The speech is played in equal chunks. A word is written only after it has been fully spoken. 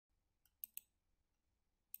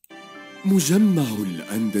مجمع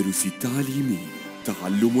الأندلس التعليمي،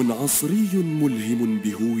 تعلم عصري ملهم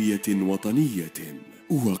بهوية وطنية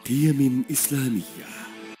وقيم إسلامية.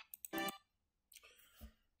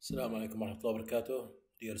 السلام عليكم ورحمة الله وبركاته.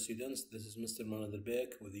 Dear students, this is Mr. Mohanned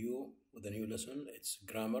with you with a new lesson. It's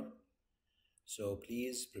grammar. So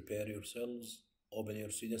please prepare yourselves. Open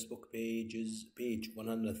your students book page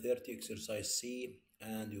 130, exercise C,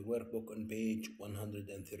 and your workbook on page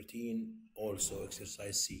 113, also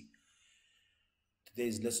exercise C.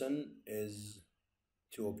 Today's lesson is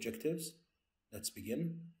 2 objectives. Let's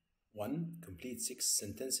begin. 1. Complete 6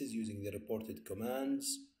 sentences using the reported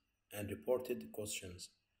commands and reported questions.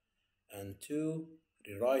 And 2.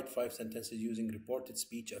 Rewrite 5 sentences using reported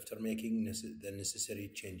speech after making the necessary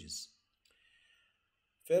changes.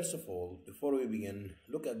 First of all, before we begin,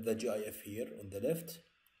 look at the GIF here on the left.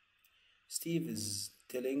 Steve is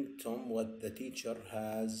telling Tom what the teacher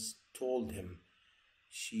has told him.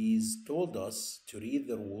 She's told us to read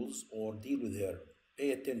the rules or deal with her.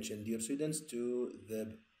 Pay attention, dear students, to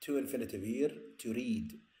the to infinitive here, to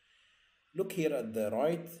read. Look here at the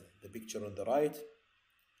right, the picture on the right.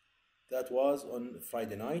 That was on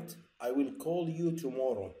Friday night. I will call you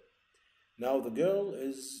tomorrow. Now the girl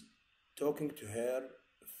is talking to her,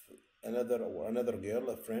 another girl,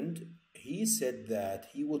 a friend. He said that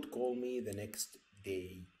he would call me the next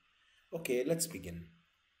day. Okay, let's begin.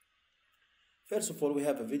 First of all, we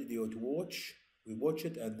have a video to watch. We watch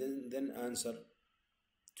it and then answer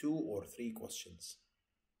 2 or 3 questions.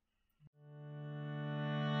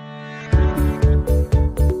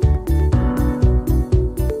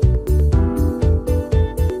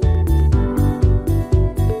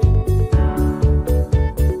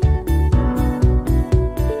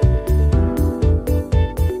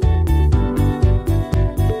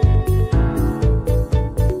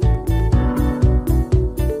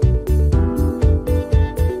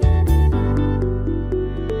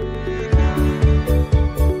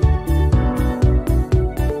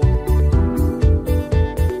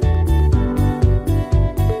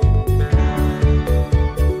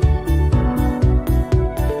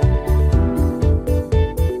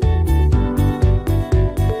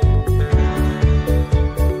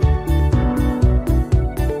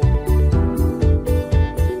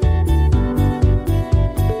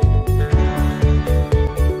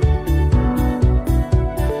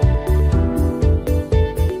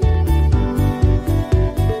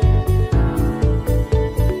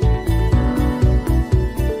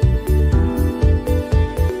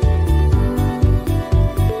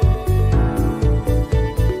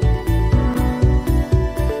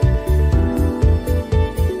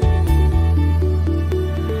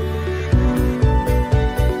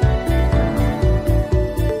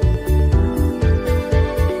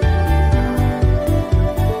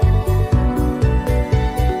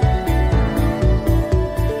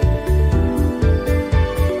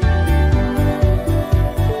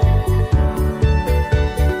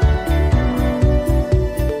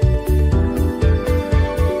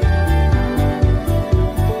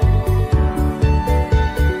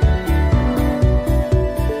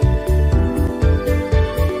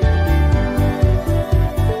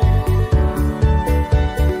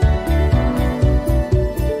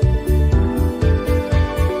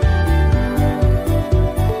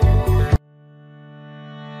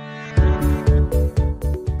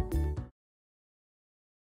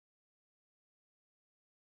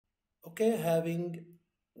 Okay, having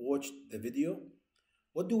watched the video,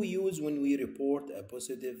 what do we use when we report a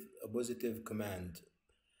positive command?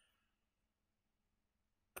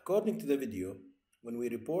 According to the video, when we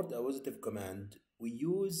report a positive command, we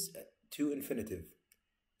use to infinitive.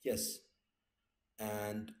 Yes.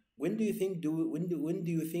 And when do you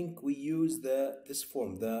think we use this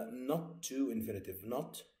form, the not to infinitive,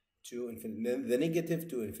 the negative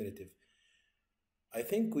to infinitive? I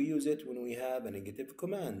think we use it when we have a negative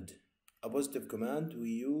command. A positive command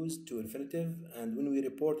we use to infinitive, and when we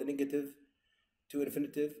report a negative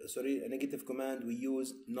command we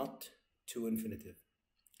use not to infinitive.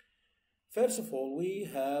 First of all, we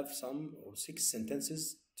have 6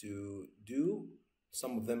 sentences to do.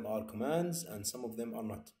 Some of them are commands and some of them are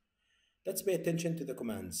not. Let's pay attention to the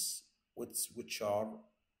commands, which are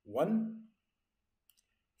 1,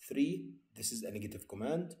 3, this is a negative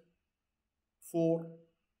command, 4,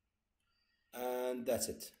 and that's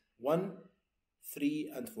it. 1,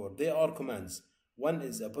 3, and 4. They are commands. 1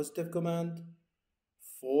 is a positive command,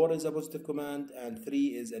 4 is a positive command, and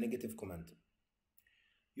 3 is a negative command.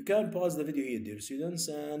 You can pause the video here, dear students,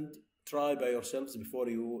 and try by yourselves before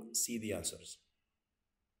you see the answers.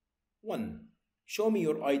 1. Show me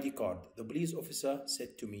your ID card, the police officer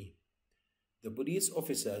said to me. The police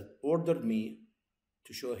officer ordered me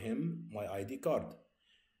to show him my ID card.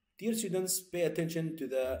 Dear students, pay attention to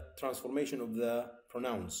the transformation of the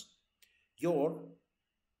pronouns. Your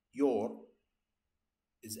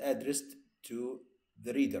is addressed to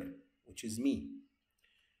the reader, which is me.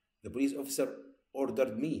 The police officer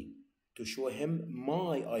ordered me to show him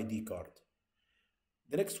my ID card.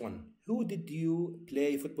 The next one, who did you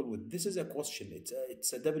play football with? This is a question.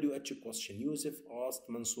 It's a WH question. Yusuf asked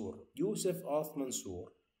Mansour. Yusuf asked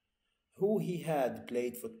Mansour who he had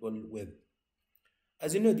played football with.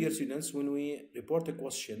 As you know, dear students, when we report a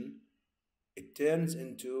question, it turns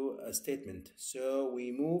into a statement. So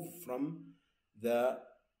we move from the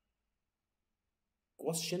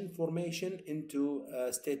question formation into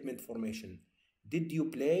a statement formation. Did you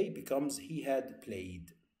play becomes he had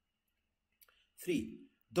played. 3.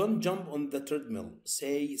 Don't jump on the treadmill.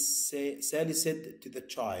 Sally said to the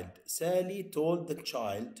child. Sally told the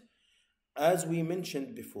child. As we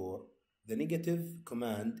mentioned before, the negative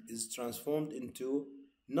command is transformed into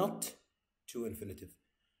not to infinitive.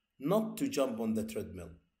 Not to jump on the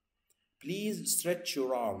treadmill. Please stretch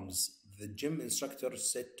your arms, the gym instructor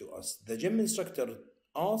said to us. The gym instructor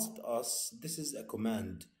asked us, this is a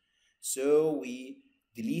command. So we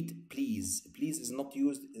delete please. Please is not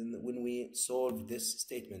used when we solve this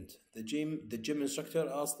statement. The gym instructor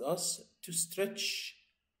asked us to stretch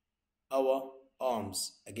our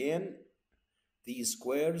arms. Again, these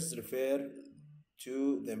squares refer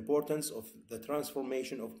to the importance of the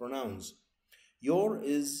transformation of pronouns. Your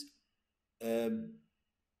is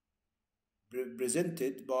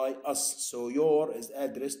presented by us, so your is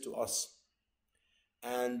addressed to us,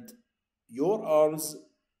 and your arms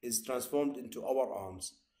is transformed into our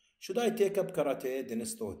arms. Should I take up karate?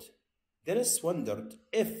 Dennis thought. Dennis wondered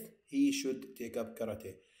if he should take up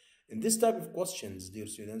karate. In this type of questions, dear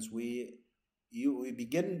students, we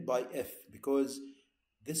begin by if, because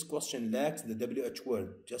this question lacks the WH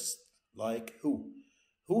word, just like who.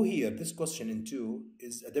 Who here, this question in 2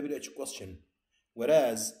 is a WH question,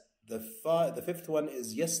 whereas the fifth one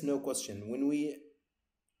is yes/no question. When we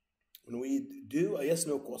do a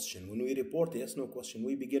yes/no question, when we report a yes/no question,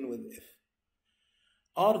 we begin with if.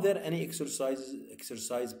 Are there any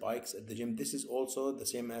exercise bikes at the gym? This is also the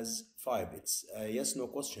same as 5. It's a yes/no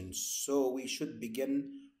question, so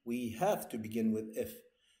we have to begin with if.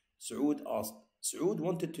 Saud asked. Saud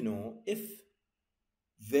wanted to know if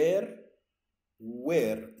there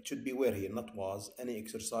were, it should be were here, not was, any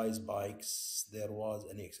exercise bikes. There was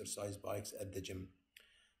any exercise bikes at the gym.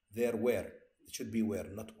 There were, it should be were,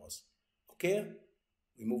 not was. Okay,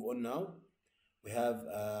 we move on now. We have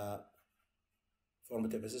a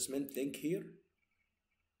formative assessment link here.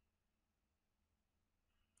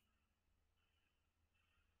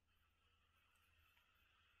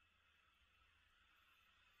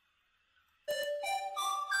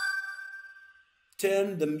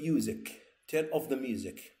 Turn off the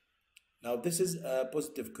music. Now this is a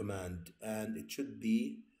positive command and it should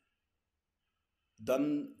be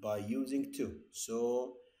done by using to.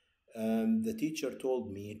 So the teacher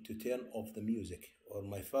told me to turn off the music, or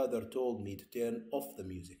my father told me to turn off the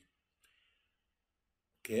music.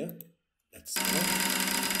 Okay, let's go.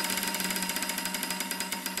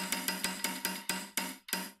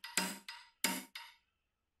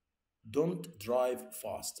 Don't drive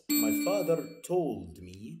fast. My father told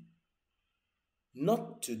me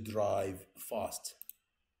not to drive fast.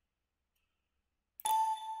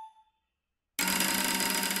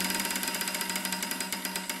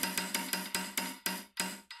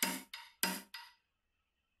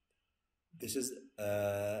 This is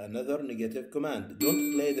another negative command.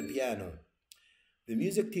 Don't play the piano. The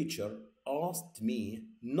music teacher asked me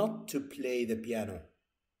not to play the piano.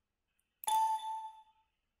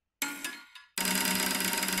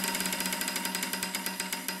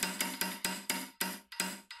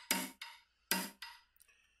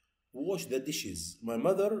 Wash the dishes. My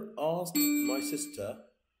mother asked my sister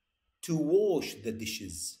to wash the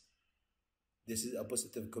dishes. This is a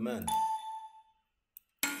positive command.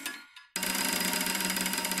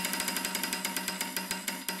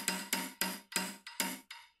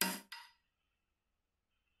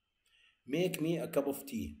 Make me a cup of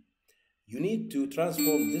tea. You need to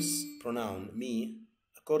transform this pronoun, me,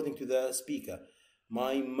 according to the speaker.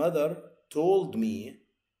 My mother told me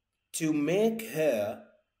to make her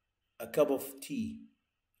a cup of tea.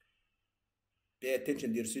 Pay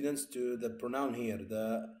attention, dear students, to the pronoun here,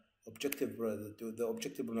 the objective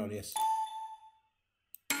pronoun, yes.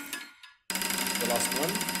 The last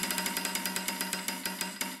one.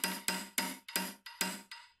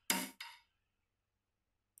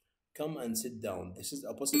 Come and sit down. This is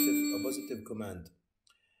a positive command.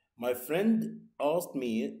 My friend asked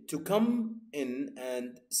me to come in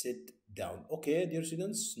and sit down. Okay, dear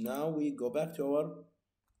students, now we go back to our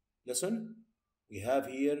lesson. We have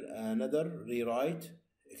here another rewrite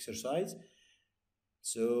exercise.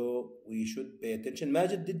 So we should pay attention.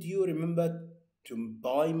 Majid, did you remember to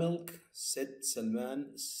buy milk? Said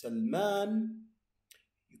Salman. Salman,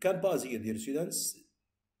 you can pause here, dear students.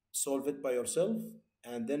 Solve it by yourself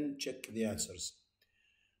and then check the answers.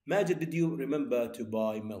 Majid, did you remember to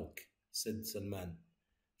buy milk? Said Salman.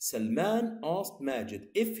 Salman asked Majid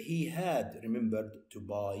if he had remembered to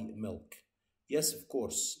buy milk. Yes, of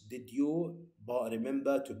course. Did you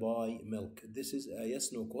remember to buy milk? This is a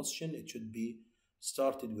yes-no question. It should be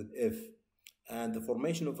started with if. And the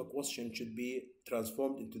formation of a question should be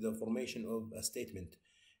transformed into the formation of a statement.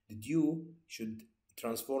 Did you should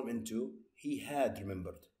transform into he had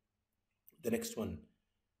remembered. The next one.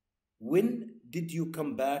 When did you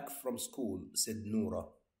come back from school? Said Noura.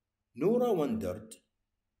 Noura wondered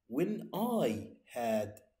when I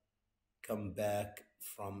had come back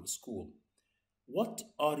from school. What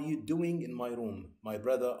are you doing in my room? My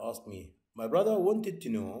brother asked me. My brother wanted to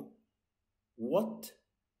know what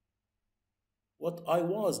I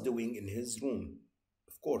was doing in his room.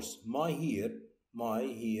 Of course, my here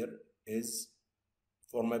is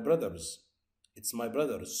for my brothers. It's my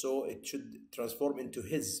brother, so it should transform into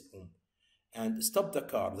his room. And stop the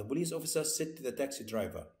car. The police officer said to the taxi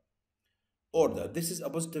driver. Order. This is a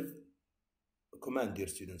positive command, dear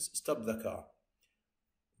students. Stop the car.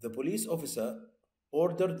 The police officer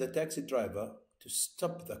ordered the taxi driver to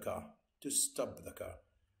stop the car.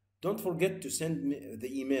 Don't forget to send me the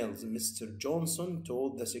emails. Mr. Johnson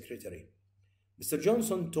told the secretary. Mr.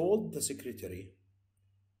 Johnson told the secretary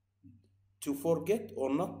to forget or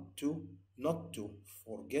not to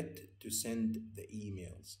forget to send the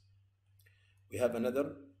emails. We have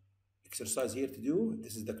another exercise here to do.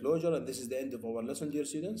 This is the closure and this is the end of our lesson, dear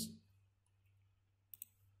students.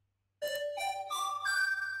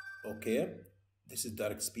 Okay, this is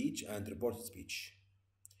direct speech and reported speech.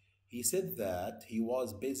 He said that he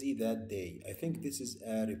was busy that day. I think this is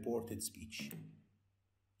a reported speech.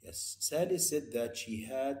 Yes, Sally said that she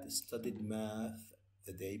had studied math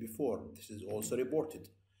the day before. This is also reported.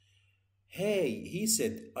 Hey, he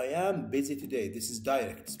said, I am busy today. This is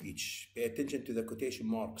direct speech. Pay attention to the quotation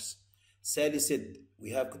marks. Sally said,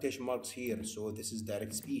 we have quotation marks here, so this is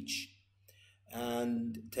direct speech.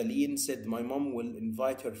 And Taline said, my mom will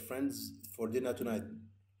invite her friends for dinner tonight.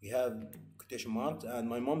 We have quotation marks. And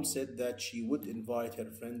my mom said that she would invite her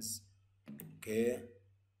friends. Okay.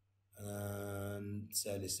 And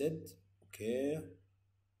Sally said, okay.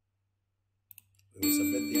 We will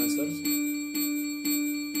submit the answers.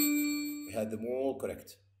 We had them all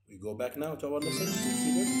correct. We go back now to our lesson.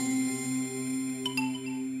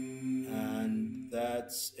 And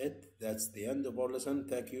that's it. That's the end of our lesson.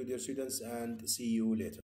 Thank you, dear students, and see you later.